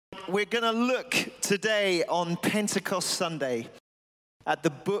We're going to look today on Pentecost Sunday at the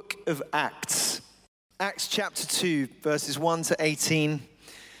book of Acts. Acts chapter 2, verses 1 to 18,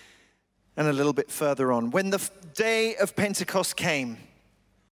 and a little bit further on. When the day of Pentecost came,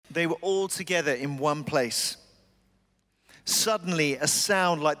 they were all together in one place. Suddenly, a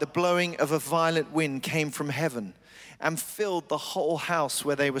sound like the blowing of a violent wind came from heaven and filled the whole house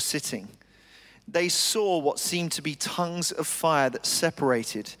where they were sitting. They saw what seemed to be tongues of fire that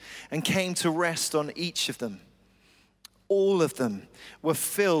separated and came to rest on each of them. All of them were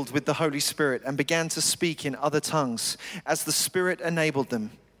filled with the Holy Spirit and began to speak in other tongues as the Spirit enabled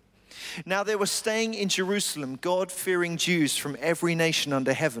them. Now they were staying in Jerusalem, God-fearing Jews from every nation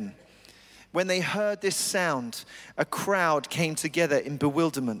under heaven. When they heard this sound, a crowd came together in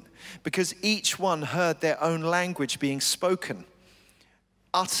bewilderment because each one heard their own language being spoken.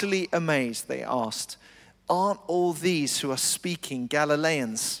 Utterly amazed, they asked, "Aren't all these who are speaking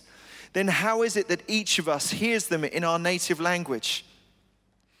Galileans? Then how is it that each of us hears them in our native language?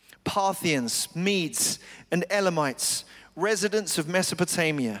 Parthians, Medes, and Elamites, residents of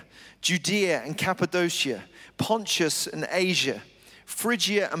Mesopotamia, Judea and Cappadocia, Pontus and Asia,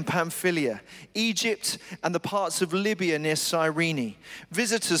 Phrygia and Pamphylia, Egypt and the parts of Libya near Cyrene,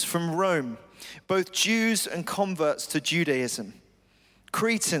 visitors from Rome, both Jews and converts to Judaism,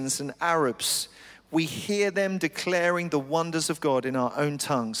 Cretans and Arabs, we hear them declaring the wonders of God in our own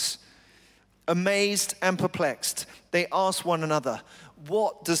tongues." Amazed and perplexed, they asked one another,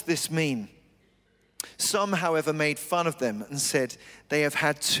 "What does this mean?" Some, however, made fun of them and said, "They have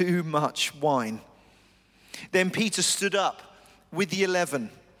had too much wine." Then Peter stood up with the 11,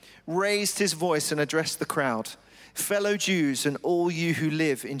 raised his voice and addressed the crowd. "Fellow Jews and all you who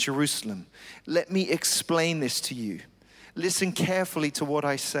live in Jerusalem, let me explain this to you. Listen carefully to what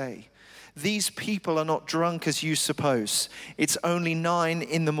I say. These people are not drunk as you suppose. It's only 9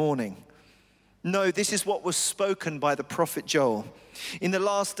 a.m. No, this is what was spoken by the prophet Joel. In the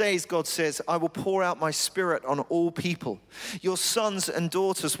last days, God says, I will pour out my spirit on all people. Your sons and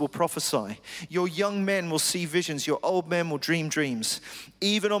daughters will prophesy. Your young men will see visions. Your old men will dream dreams.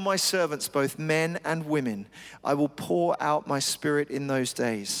 Even on my servants, both men and women, I will pour out my spirit in those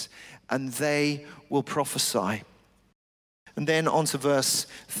days, and they will prophesy. And then on to verse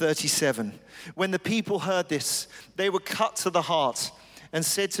 37. When the people heard this, they were cut to the heart and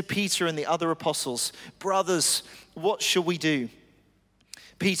said to Peter and the other apostles, "Brothers, what shall we do?"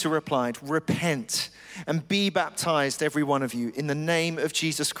 Peter replied, "Repent and be baptized, every one of you, in the name of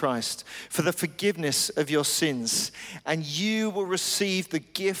Jesus Christ for the forgiveness of your sins, and you will receive the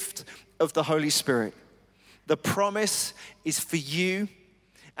gift of the Holy Spirit. The promise is for you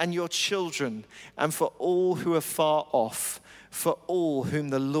and your children, and for all who are far off, for all whom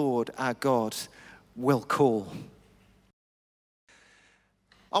the Lord our God will call."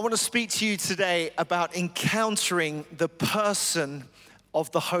 I want to speak to you today about encountering the person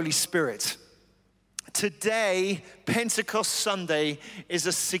of the Holy Spirit. Today, Pentecost Sunday, is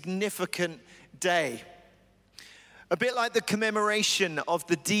a significant day. A bit like the commemoration of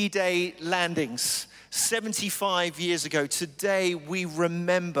the D-Day landings 75 years ago, today we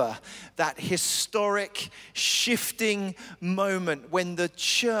remember that historic, shifting moment when the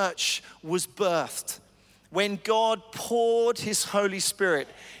church was birthed, when God poured his Holy Spirit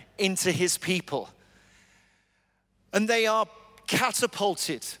into his people. And they are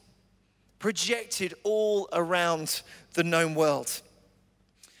catapulted, projected all around the known world.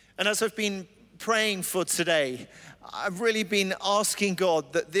 And as I've been praying for today, I've really been asking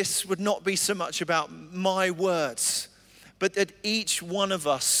God that this would not be so much about my words, but that each one of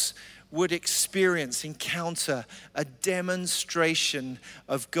us would encounter a demonstration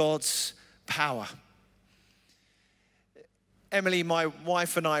of God's power. Emily, my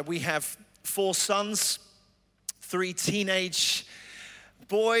wife, and I, we have 4 sons, 3 teenage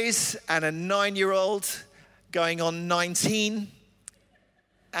boys and a 9-year-old going on 19.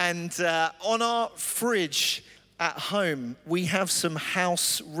 And on our fridge at home, we have some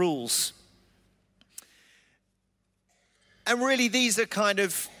house rules. And really, these are kind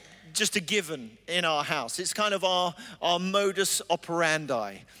of just a given in our house. It's kind of our modus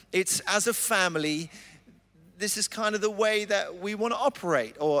operandi. It's, as a family, this is kind of the way that we want to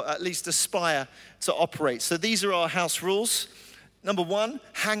operate, or at least aspire to operate. So these are our house rules. Number 1,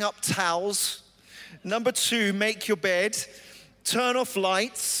 hang up towels. Number 2, make your bed. Turn off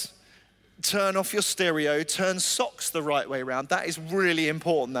lights. Turn off your stereo. Turn socks the right way around. That is really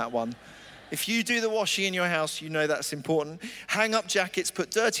important, that one. If you do the washing in your house, you know that's important. Hang up jackets, put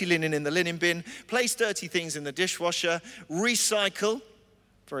dirty linen in the linen bin, place dirty things in the dishwasher, recycle,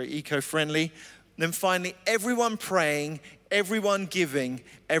 very eco-friendly. Then finally, everyone praying everyone giving,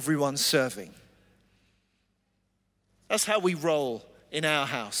 everyone serving. That's how we roll in our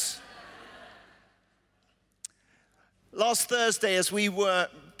house. Last Thursday, as we were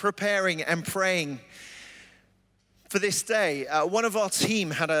preparing and praying for this day, one of our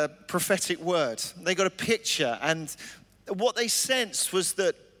team had a prophetic word. They got a picture, and what they sensed was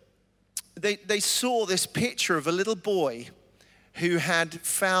that they saw this picture of a little boy who had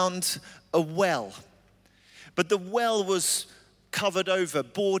found a well. But the well was covered over,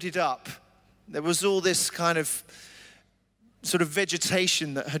 boarded up. There was all this kind of sort of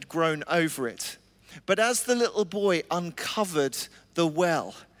vegetation that had grown over it. But as the little boy uncovered the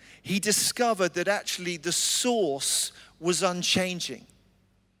well, he discovered that actually the source was unchanging.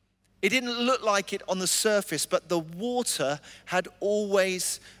 It didn't look like it on the surface, but the water had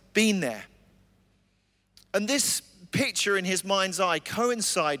always been there. And this picture in his mind's eye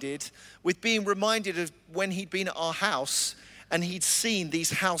coincided with being reminded of when he'd been at our house and he'd seen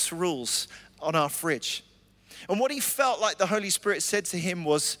these house rules on our fridge. And what he felt like the Holy Spirit said to him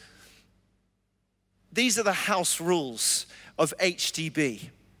was, these are the house rules of HDB.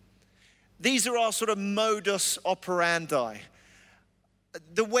 These are our sort of modus operandi,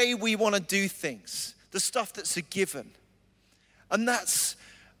 the way we want to do things, the stuff that's a given. And that's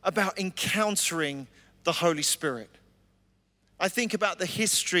about encountering the Holy Spirit. I think about the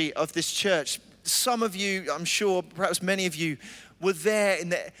history of this church. Some of you, I'm sure, perhaps many of you, were there in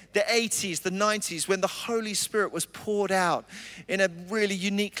the 80s, the 90s, when the Holy Spirit was poured out in a really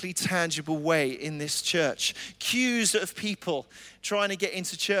uniquely tangible way in this church. Queues of people trying to get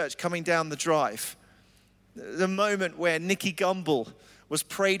into church coming down the drive. The moment where Nicky Gumbel was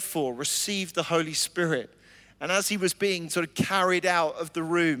prayed for, received the Holy Spirit. And as he was being sort of carried out of the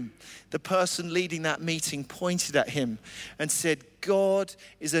room, the person leading that meeting pointed at him and said, God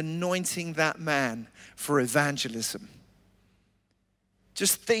is anointing that man for evangelism.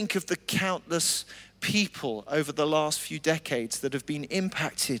 Just think of the countless people over the last few decades that have been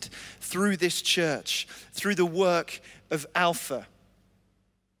impacted through this church, through the work of Alpha.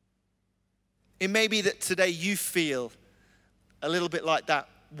 It may be that today you feel a little bit like that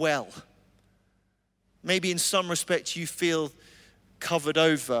well. Maybe in some respects you feel covered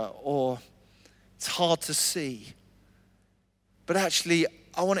over or it's hard to see. But actually,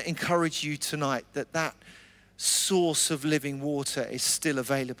 I want to encourage you tonight that source of living water is still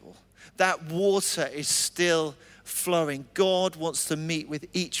available. That water is still flowing. God wants to meet with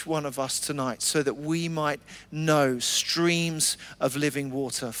each one of us tonight so that we might know streams of living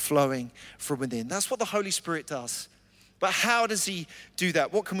water flowing from within. That's what the Holy Spirit does. But how does he do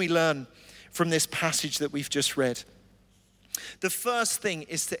that? What can we learn from this passage that we've just read? The first thing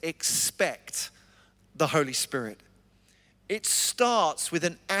is to expect the Holy Spirit. It starts with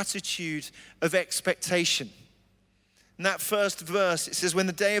an attitude of expectation. In that first verse, it says, when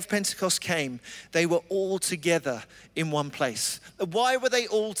the day of Pentecost came, they were all together in one place. Why were they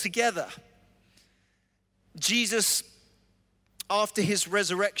all together? Jesus, after his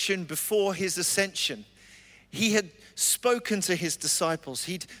resurrection, before his ascension, he had spoken to his disciples.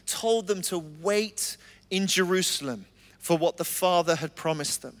 He'd told them to wait in Jerusalem for what the Father had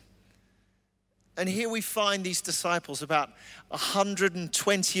promised them. And here we find these disciples, about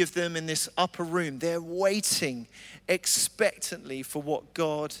 120 of them in this upper room. They're waiting expectantly for what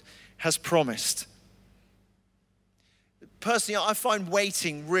God has promised. Personally, I find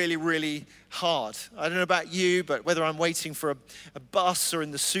waiting really, really hard. I don't know about you, but whether I'm waiting for a bus or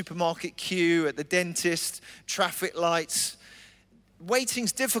in the supermarket queue, at the dentist, traffic lights,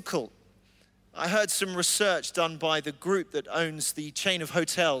 waiting's difficult. I heard some research done by the group that owns the chain of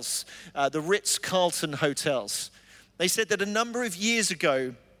hotels, the Ritz-Carlton hotels. They said that a number of years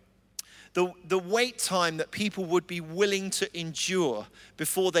ago, the wait time that people would be willing to endure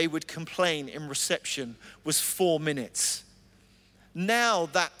before they would complain in reception was 4 minutes. Now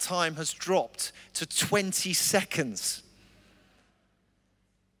that time has dropped to 20 seconds.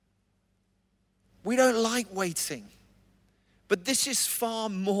 We don't like waiting, but this is far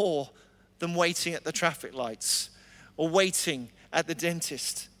more than waiting at the traffic lights or waiting at the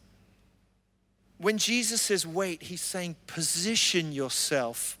dentist. When Jesus says wait, he's saying position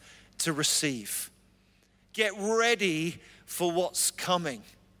yourself to receive. Get ready for what's coming.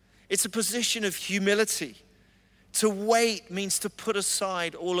 It's a position of humility. To wait means to put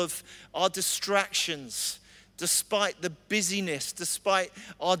aside all of our distractions, despite the busyness, despite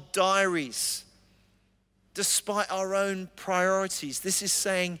our diaries, despite our own priorities. This is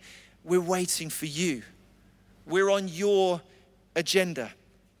saying, we're waiting for you. We're on your agenda.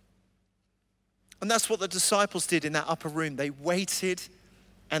 And that's what the disciples did in that upper room. They waited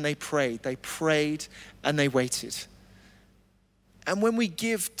and they prayed. They prayed and they waited. And when we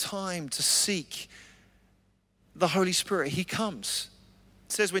give time to seek the Holy Spirit, he comes.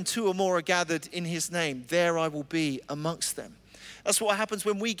 It says, when two or more are gathered in his name, there I will be amongst them. That's what happens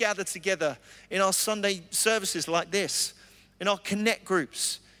when we gather together in our Sunday services like this, in our connect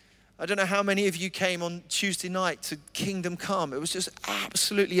groups. I don't know how many of you came on Tuesday night to Kingdom Come. It was just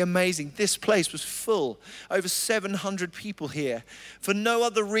absolutely amazing. This place was full, over 700 people here, for no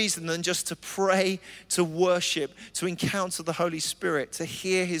other reason than just to pray, to worship, to encounter the Holy Spirit, to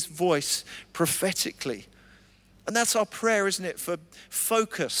hear his voice prophetically. And that's our prayer, isn't it, for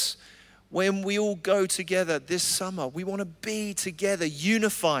Focus. When we all go together this summer, we want to be together,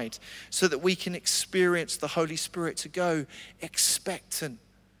 unified, so that we can experience the Holy Spirit, to go expectant.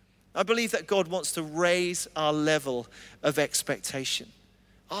 I believe that God wants to raise our level of expectation.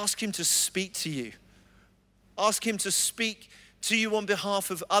 Ask him to speak to you. Ask him to speak to you on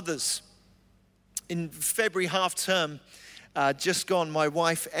behalf of others. In February half term, just gone, my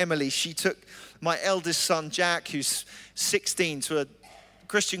wife Emily, she took my eldest son Jack, who's 16, to a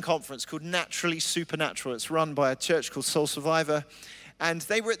Christian conference called Naturally Supernatural. It's run by a church called Soul Survivor. And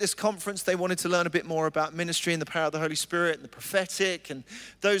they were at this conference. They wanted to learn a bit more about ministry and the power of the Holy Spirit and the prophetic and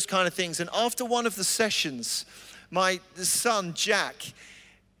those kind of things. And after one of the sessions, my son Jack,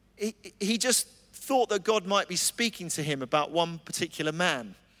 he just thought that God might be speaking to him about one particular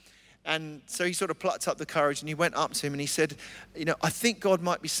man. And so he sort of plucked up the courage and he went up to him and he said, I think God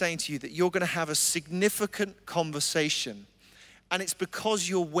might be saying to you that you're going to have a significant conversation, and it's because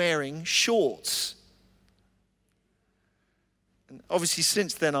you're wearing shorts. And obviously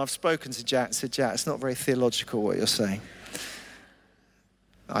since then I've spoken to Jack and said, Jack, it's not very theological what you're saying.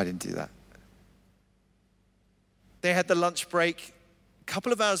 I didn't do that. They had the lunch break. A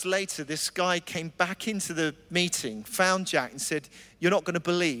couple of hours later, this guy came back into the meeting, found Jack and said, you're not going to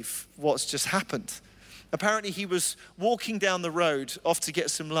believe what's just happened. Apparently he was walking down the road off to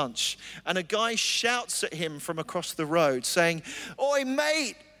get some lunch, and a guy shouts at him from across the road saying, "Oi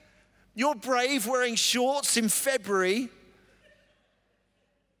mate, you're brave wearing shorts in February."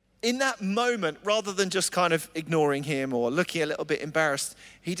 In that moment, rather than just kind of ignoring him or looking a little bit embarrassed,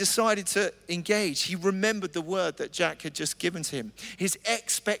 he decided to engage. He remembered the word that Jack had just given to him. His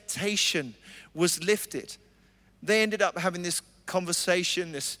expectation was lifted. They ended up having this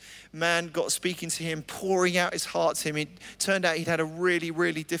conversation. This man got speaking to him, pouring out his heart to him. It turned out he'd had a really,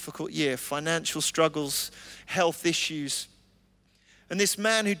 really difficult year, financial struggles, health issues. And this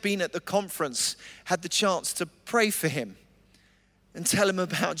man who'd been at the conference had the chance to pray for him and tell him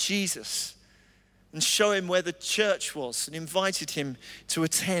about Jesus and show him where the church was, and invited him to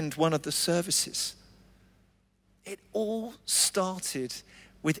attend one of the services. It all started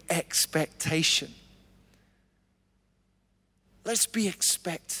with expectation. Let's be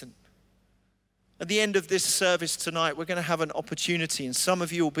expectant. At the end of this service tonight, we're going to have an opportunity, and some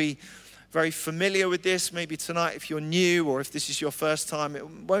of you will be very familiar with this. Maybe tonight, if you're new or if this is your first time, it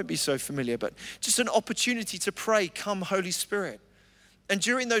won't be so familiar, but just an opportunity to pray, "Come, Holy Spirit." And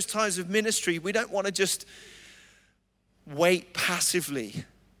during those times of ministry, we don't want to just wait passively.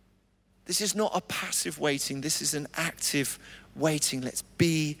 This is not a passive waiting. This is an active waiting. Let's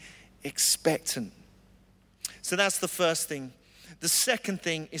be expectant. So that's the first thing. The second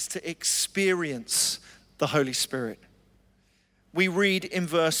thing is to experience the Holy Spirit. We read in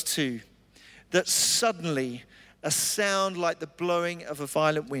verse 2 that suddenly a sound like the blowing of a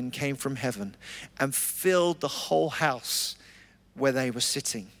violent wind came from heaven and filled the whole house where they were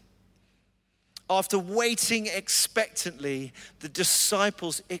sitting. After waiting expectantly, the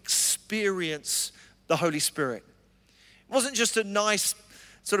disciples experience the Holy Spirit. It wasn't just a nice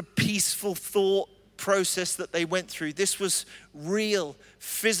sort of peaceful thought process that they went through. This was real,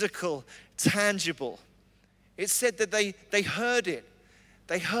 physical, tangible. It said that they heard it.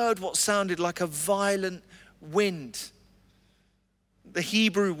 They heard what sounded like a violent wind. The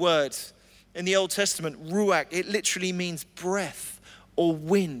Hebrew word in the Old Testament, ruach, it literally means breath or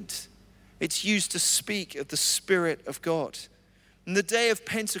wind. It's used to speak of the Spirit of God. And the day of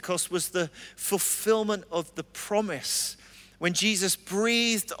Pentecost was the fulfillment of the promise when Jesus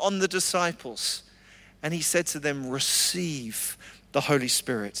breathed on the disciples and he said to them, "Receive the Holy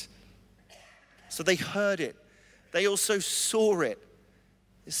Spirit." So they heard it. They also saw it.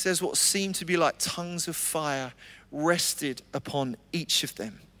 It says what seemed to be like tongues of fire rested upon each of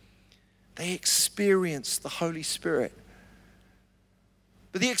them. They experienced the Holy Spirit.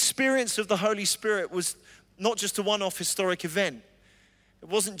 But the experience of the Holy Spirit was not just a one-off historic event. It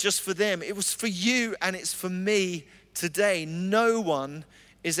wasn't just for them. It was for you and it's for me today. No one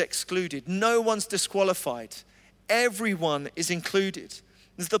is excluded. No one's disqualified. Everyone is included.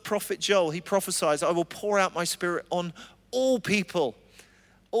 As the prophet Joel, he prophesies, "I will pour out my Spirit on all people.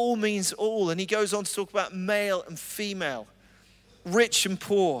 All means all. And he goes on to talk about male and female, rich and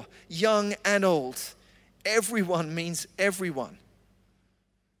poor, young and old. Everyone means everyone.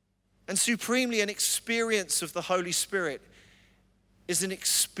 And supremely, an experience of the Holy Spirit is an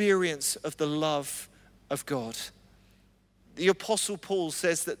experience of the love of God. The Apostle Paul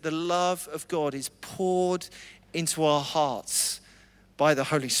says that the love of God is poured into our hearts by the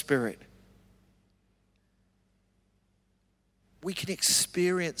Holy Spirit. We can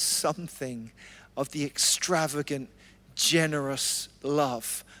experience something of the extravagant, generous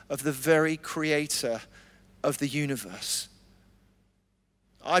love of the very creator of the universe.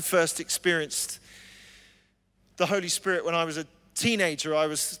 I first experienced the Holy Spirit when I was a teenager. I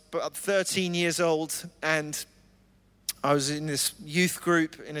was about 13 years old, and I was in this youth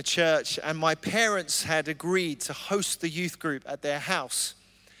group in a church, and my parents had agreed to host the youth group at their house.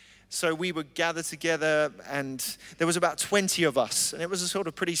 So we would gather together, and there was about 20 of us, and it was a sort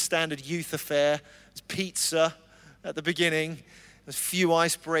of pretty standard youth affair. It was pizza at the beginning, there was a few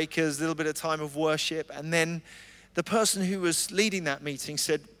icebreakers, a little bit of time of worship, and then the person who was leading that meeting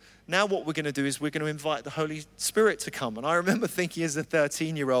said, now what we're going to do is we're going to invite the Holy Spirit to come. And I remember thinking as a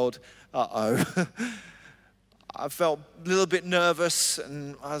 13-year-old, uh-oh. I felt a little bit nervous,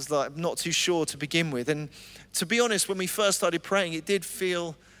 and I was like not too sure to begin with. And to be honest, when we first started praying, it did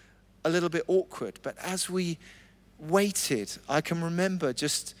feel a little bit awkward. But as we waited, I can remember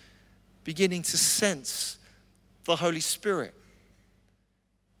just beginning to sense the Holy Spirit.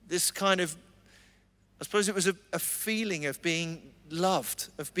 This kind of, I suppose it was a feeling of being loved,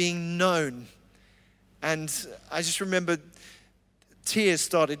 of being known. And I just remember tears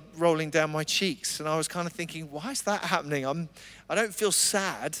started rolling down my cheeks, and I was kind of thinking, why is that happening? I don't feel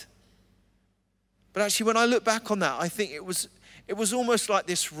sad. But actually, when I look back on that, I think it was almost like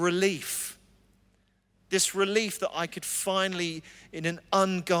this relief that I could finally, in an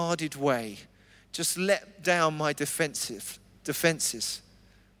unguarded way, just let down my defenses.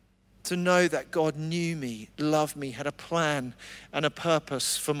 To know that God knew me, loved me, had a plan and a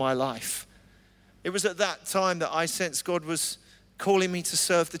purpose for my life. It was at that time that I sensed God was calling me to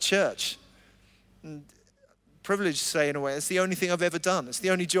serve the church. And privileged to say, in a way, it's the only thing I've ever done. It's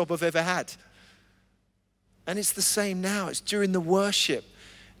the only job I've ever had. And it's the same now. It's during the worship.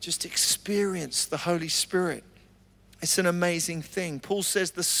 Just experience the Holy Spirit. It's an amazing thing. Paul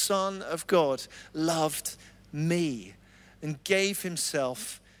says the Son of God loved me and gave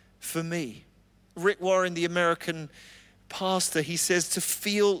himself for me. Rick Warren, the American pastor, he says to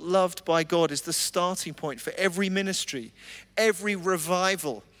feel loved by God is the starting point for every ministry, every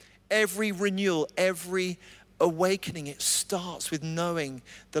revival, every renewal, every awakening. It starts with knowing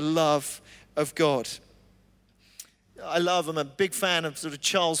the love of God. I'm a big fan of sort of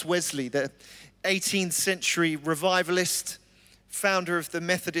Charles Wesley, the 18th century revivalist, founder of the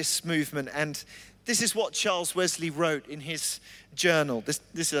Methodist movement. And this is what Charles Wesley wrote in his journal. This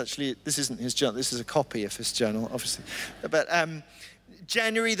isn't his journal. This is a copy of his journal, obviously. But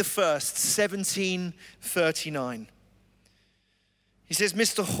January the 1st, 1739. He says,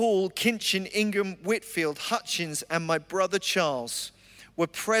 Mr. Hall, Kinchin, Ingham, Whitfield, Hutchins, and my brother Charles were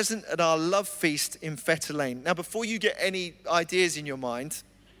present at our love feast in Fetter Lane. Now, before you get any ideas in your mind,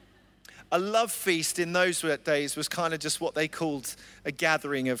 a love feast in those days was kind of just what they called a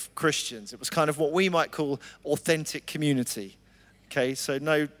gathering of Christians. It was kind of what we might call authentic community. Okay, so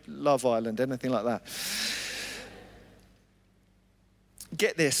no Love Island, anything like that.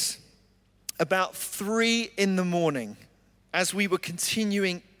 Get this. About 3 a.m, as we were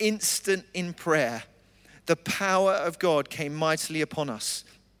continuing instant in prayer, the power of God came mightily upon us,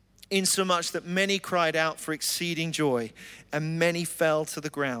 insomuch that many cried out for exceeding joy, and many fell to the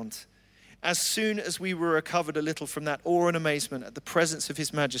ground. As soon as we were recovered a little from that awe and amazement at the presence of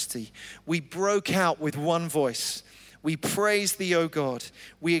his majesty, we broke out with one voice. We praise thee, O God.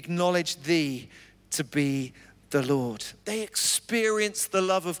 We acknowledge thee to be the Lord. They experienced the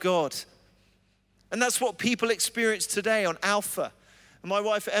love of God. And that's what people experience today on Alpha. And my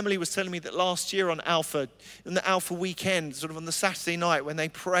wife Emily was telling me that last year on Alpha, in the Alpha weekend, sort of on the Saturday night when they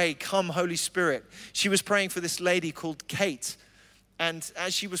pray, come Holy Spirit, she was praying for this lady called Kate. And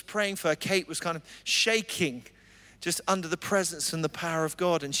as she was praying for her, Kate was kind of shaking just under the presence and the power of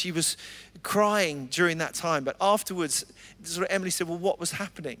God. And she was crying during that time. But afterwards, sort of Emily said, well, what was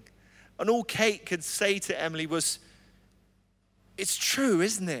happening? And all Kate could say to Emily was, it's true,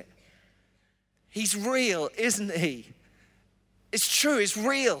 isn't it? He's real, isn't he? It's true, it's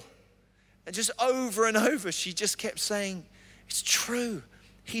real. And just over and over, she just kept saying, it's true.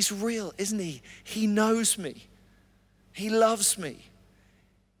 He's real, isn't he? He knows me. He loves me.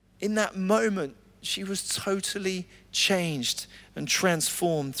 In that moment, she was totally changed and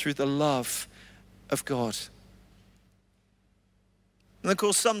transformed through the love of God. And of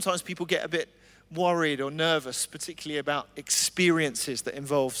course, sometimes people get a bit worried or nervous, particularly about experiences that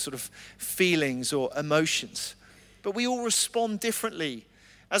involve sort of feelings or emotions. But we all respond differently,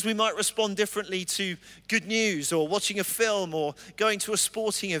 as we might respond differently to good news or watching a film or going to a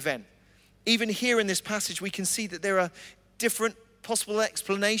sporting event. Even here in this passage, we can see that there are different possible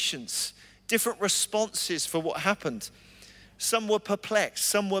explanations, different responses for what happened. Some were perplexed,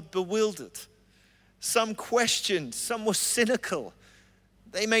 some were bewildered, some questioned, some were cynical.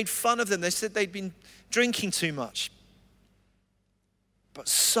 They made fun of them. They said they'd been drinking too much. But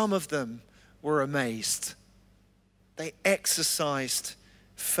some of them were amazed. They exercised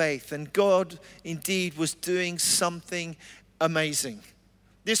faith, and God indeed was doing something amazing.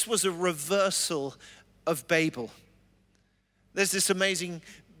 This was a reversal of Babel. There's this amazing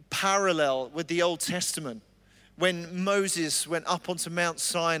parallel with the Old Testament when Moses went up onto Mount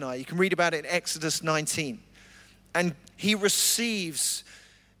Sinai. You can read about it in Exodus 19. And he receives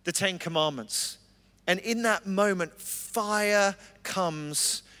the Ten Commandments. And in that moment, fire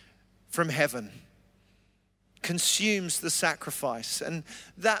comes from heaven, consumes the sacrifice. And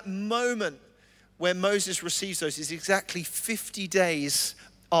that moment where Moses receives those is exactly 50 days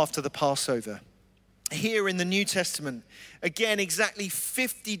after the Passover. Here in the New Testament, again, exactly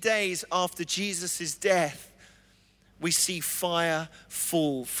 50 days after Jesus' death, we see fire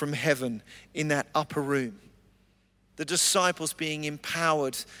fall from heaven in that upper room. The disciples being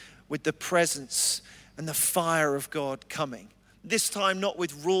empowered with the presence and the fire of God coming. This time not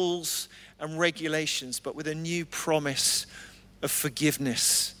with rules and regulations, but with a new promise of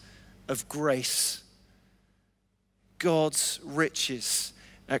forgiveness, of grace. God's riches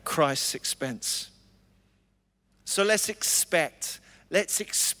at Christ's expense. So let's expect, let's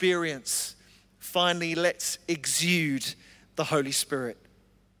experience, finally let's exude the Holy Spirit.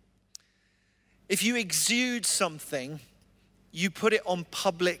 If you exude something, you put it on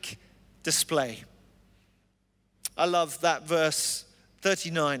public display. I love that verse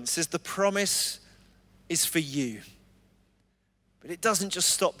 39. It says, the promise is for you. But it doesn't just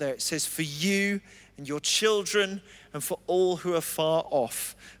stop there. It says, for you and your children and for all who are far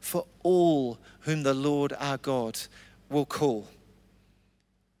off, for all whom the Lord our God will call.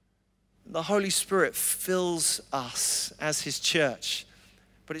 The Holy Spirit fills us as his church,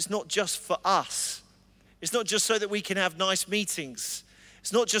 but it's not just for us. It's not just so that we can have nice meetings.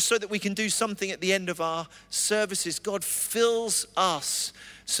 It's not just so that we can do something at the end of our services. God fills us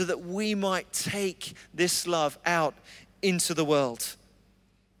so that we might take this love out into the world.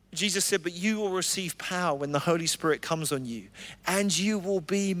 Jesus said, but you will receive power when the Holy Spirit comes on you, and you will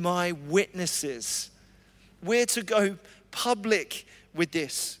be my witnesses. We're to go public with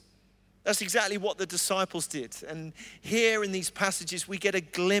this. That's exactly what the disciples did. And here in these passages, we get a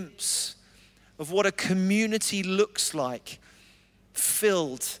glimpse of what a community looks like,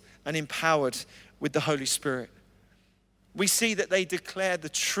 filled and empowered with the Holy Spirit. We see that they declare the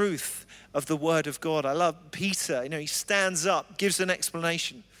truth of the word of God. I love Peter. He stands up, gives an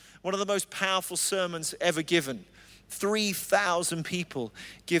explanation. One of the most powerful sermons ever given. 3,000 people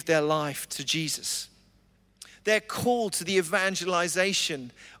give their life to Jesus. They're called to the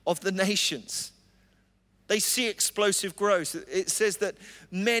evangelization of the nations. They see explosive growth. It says that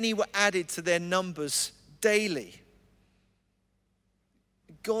many were added to their numbers daily.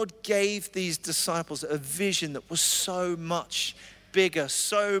 God gave these disciples a vision that was so much bigger,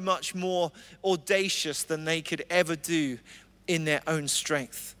 so much more audacious than they could ever do in their own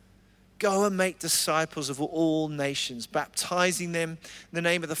strength. Go and make disciples of all nations, baptizing them in the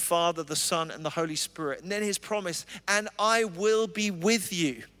name of the Father, the Son, and the Holy Spirit. And then his promise, and I will be with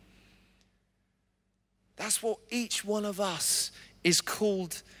you. That's what each one of us is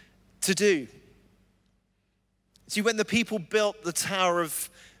called to do. See, when the people built the Tower of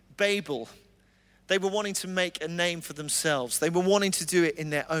Babel, they were wanting to make a name for themselves. They were wanting to do it in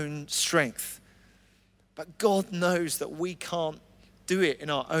their own strength. But God knows that we can't do it in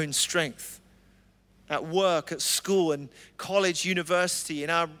our own strength. At work, at school, in college, university, in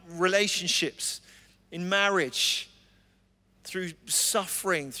our relationships, in marriage, through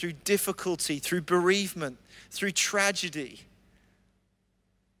suffering, through difficulty, through bereavement, through tragedy.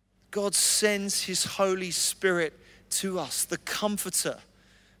 God sends his Holy Spirit to us, the comforter,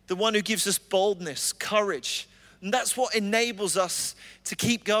 the one who gives us boldness, courage. And that's what enables us to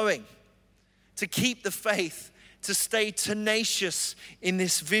keep going, to keep the faith, to stay tenacious in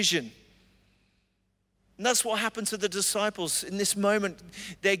this vision. And that's what happened to the disciples. In this moment,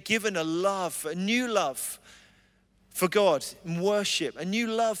 they're given a love, a new love for God in worship, a new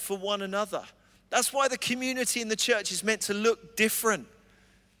love for one another. That's why the community in the church is meant to look different.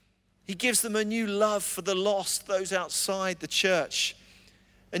 He gives them a new love for the lost, those outside the church.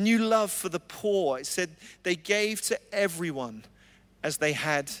 A new love for the poor. It said they gave to everyone as they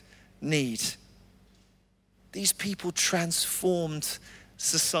had need. These people transformed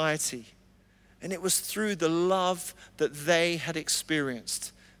society. And it was through the love that they had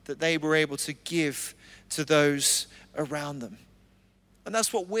experienced that they were able to give to those around them. And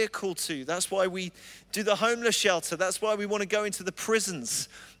that's what we're called to. That's why we do the homeless shelter. That's why we want to go into the prisons.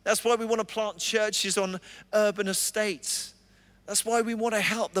 That's why we want to plant churches on urban estates. That's why we want to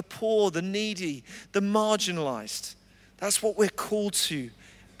help the poor, the needy, the marginalized. That's what we're called to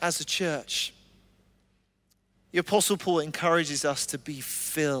as a church. The Apostle Paul encourages us to be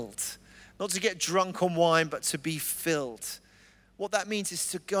filled. Not to get drunk on wine, but to be filled. What that means is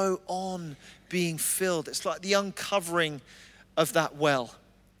to go on being filled. It's like the uncovering of that well.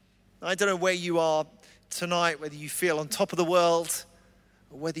 I don't know where you are tonight, whether you feel on top of the world,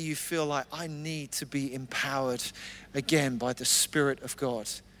 or whether you feel like I need to be empowered again by the Spirit of God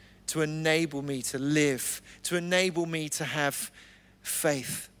to enable me to live, to enable me to have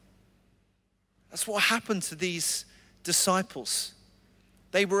faith. That's what happened to these disciples.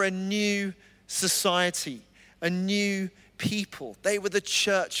 They were a new society, a new people. They were the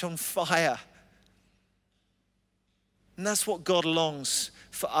church on fire. And that's what God longs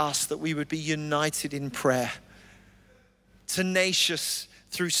for us, that we would be united in prayer, tenacious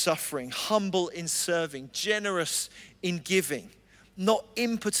through suffering, humble in serving, generous in giving, not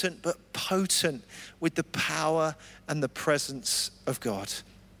impotent but potent with the power and the presence of God.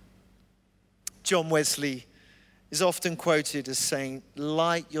 John Wesley is often quoted as saying,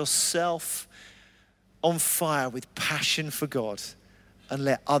 light yourself on fire with passion for God and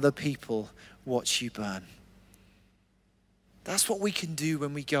let other people watch you burn. That's what we can do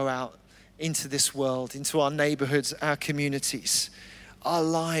when we go out into this world, into our neighborhoods, our communities. Our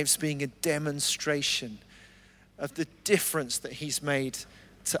lives being a demonstration of the difference that He's made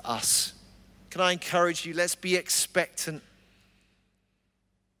to us. Can I encourage you, let's be expectant.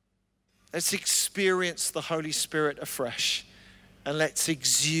 Let's experience the Holy Spirit afresh. And let's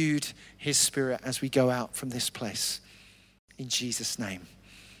exude His Spirit as we go out from this place. In Jesus' name.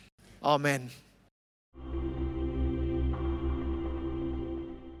 Amen.